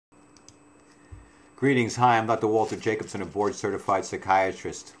Greetings. Hi, I'm Dr. Walter Jacobson, a board-certified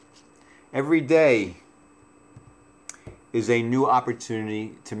psychiatrist. Every day is a new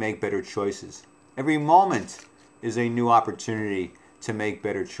opportunity to make better choices. Every moment is a new opportunity to make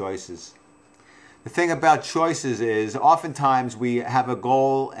better choices. The thing about choices is oftentimes we have a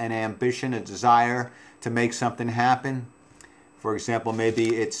goal, an ambition, a desire to make something happen. For example,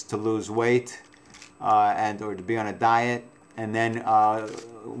 maybe it's to lose weight or to be on a diet. And then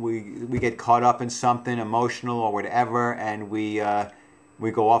we get caught up in something emotional or whatever, and we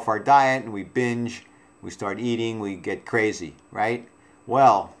go off our diet and we binge, we start eating, we get crazy, right?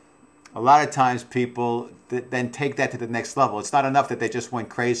 Well, a lot of times people then take that to the next level. It's not enough that they just went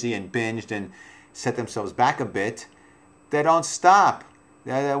crazy and binged and set themselves back a bit. They don't stop.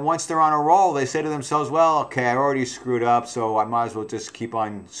 Once they're on a roll, they say to themselves, well, okay, I already screwed up, so I might as well just keep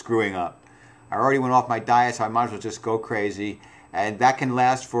on screwing up. I already went off my diet, so I might as well just go crazy. And that can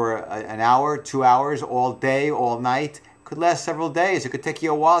last for an hour, 2 hours, all day, all night. Could last several days. It could take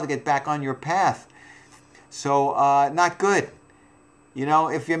you a while to get back on your path. So not good. You know,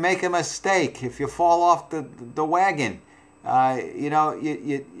 if you make a mistake, if you fall off the wagon, there's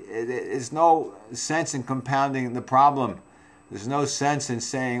no sense in compounding the problem. There's no sense in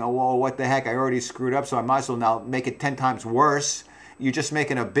saying, oh, well, what the heck, I already screwed up, so I might as well now make it 10 times worse. You're just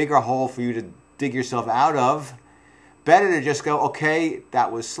making a bigger hole for you to dig yourself out of. Better to just go, okay,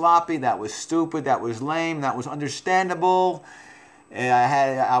 that was sloppy, that was stupid, that was lame, that was understandable.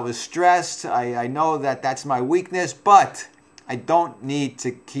 I was stressed. I know that that's my weakness, but I don't need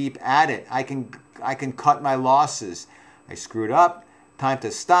to keep at it. I can cut my losses. I screwed up. Time to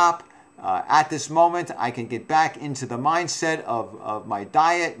stop. At this moment, I can get back into the mindset of my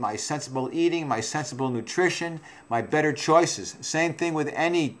diet, my sensible eating, my sensible nutrition, my better choices. Same thing with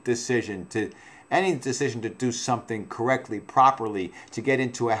any decision to do something correctly, properly, to get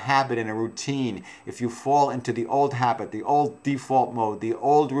into a habit and a routine. If you fall into the old habit, the old default mode, the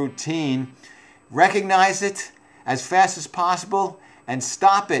old routine, recognize it as fast as possible and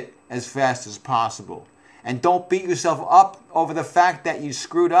stop it as fast as possible. And don't beat yourself up over the fact that you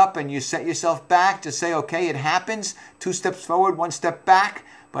screwed up and you set yourself back. Just say, okay, it happens. 2 steps forward, 1 step back,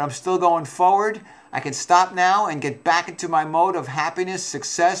 but I'm still going forward. I can stop now and get back into my mode of happiness,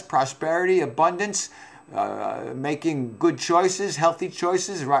 success, prosperity, abundance, making good choices, healthy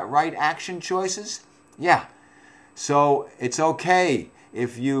choices, right action choices. Yeah. So it's okay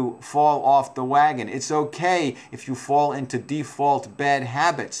if you fall off the wagon. It's okay if you fall into default bad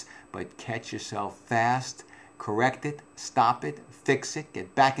habits. But catch yourself fast, correct it, stop it, fix it,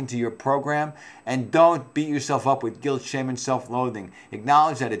 get back into your program, and don't beat yourself up with guilt, shame, and self-loathing.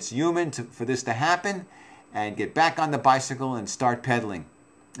 Acknowledge that it's human for this to happen, and get back on the bicycle and start pedaling,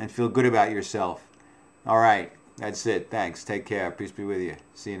 and feel good about yourself. All right, that's it. Thanks. Take care. Peace be with you.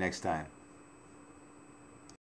 See you next time.